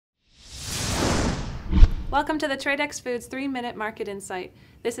Welcome to the Tradex Foods 3-Minute Market Insight.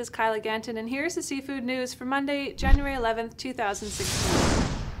 This is Kyla Ganton, and here's the seafood news for Monday, January 11th,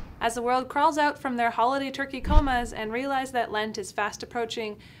 2016. As the world crawls out from their holiday turkey comas and realize that Lent is fast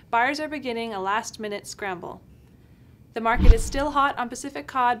approaching, buyers are beginning a last-minute scramble. The market is still hot on Pacific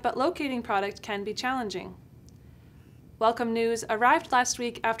Cod, but locating product can be challenging. Welcome news arrived last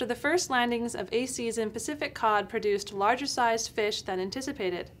week after the first landings of A-season Pacific Cod produced larger-sized fish than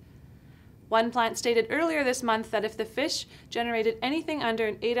anticipated. One plant stated earlier this month that if the fish generated anything under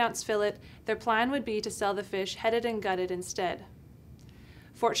an 8-ounce fillet, their plan would be to sell the fish headed and gutted instead.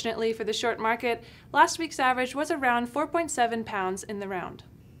 Fortunately for the short market, last week's average was around 4.7 pounds in the round.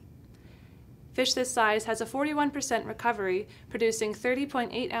 Fish this size has a 41% recovery, producing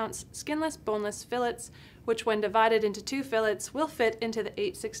 30.8-ounce skinless, boneless fillets, which when divided into 2 fillets will fit into the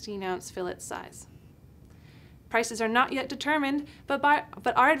 8-16-ounce fillet size. Prices are not yet determined, but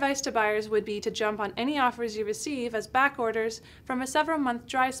our advice to buyers would be to jump on any offers you receive, as back orders from a several-month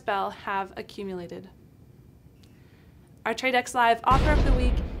dry spell have accumulated. Our Tradex Live offer of the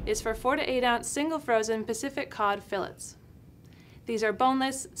week is for 4 to 8-ounce single-frozen Pacific Cod fillets. These are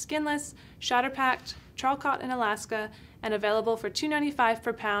boneless, skinless, shatter-packed, trawl-caught in Alaska, and available for $2.95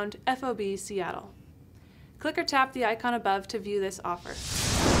 per pound, FOB Seattle. Click or tap the icon above to view this offer.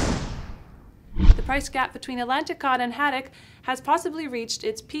 The price gap between Atlantic cod and haddock has possibly reached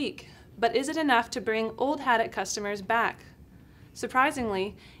its peak, but is it enough to bring old haddock customers back?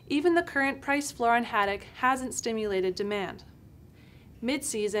 Surprisingly, even the current price floor on haddock hasn't stimulated demand.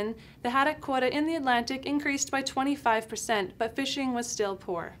 Mid-season, the haddock quota in the Atlantic increased by 25%, but fishing was still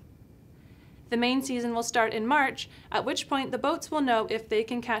poor. The main season will start in March, at which point the boats will know if they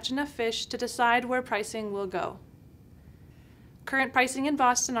can catch enough fish to decide where pricing will go. Current pricing in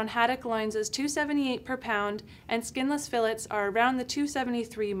Boston on haddock loins is $2.78 per pound, and skinless fillets are around the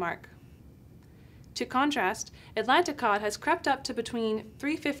 $2.73 mark. To contrast, Atlantic cod has crept up to between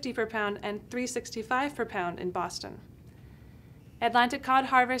 $3.50 per pound and $3.65 per pound in Boston. Atlantic cod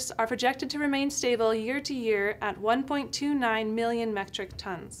harvests are projected to remain stable year to year at 1.29 million metric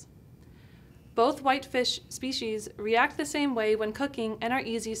tons. Both whitefish species react the same way when cooking and are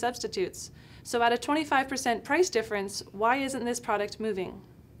easy substitutes. So at a 25% price difference, why isn't this product moving?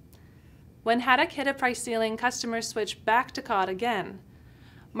 When haddock hit a price ceiling, customers switch back to cod again.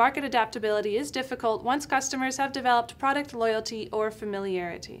 Market adaptability is difficult once customers have developed product loyalty or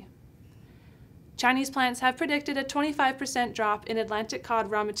familiarity. Chinese plants have predicted a 25% drop in Atlantic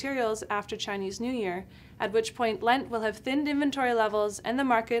cod raw materials after Chinese New Year, at which point Lent will have thinned inventory levels and the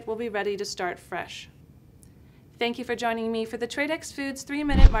market will be ready to start fresh. Thank you for joining me for the Tradex Foods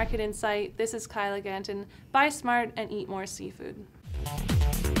 3-Minute Market Insight. This is Kyla Ganton. Buy smart and eat more seafood.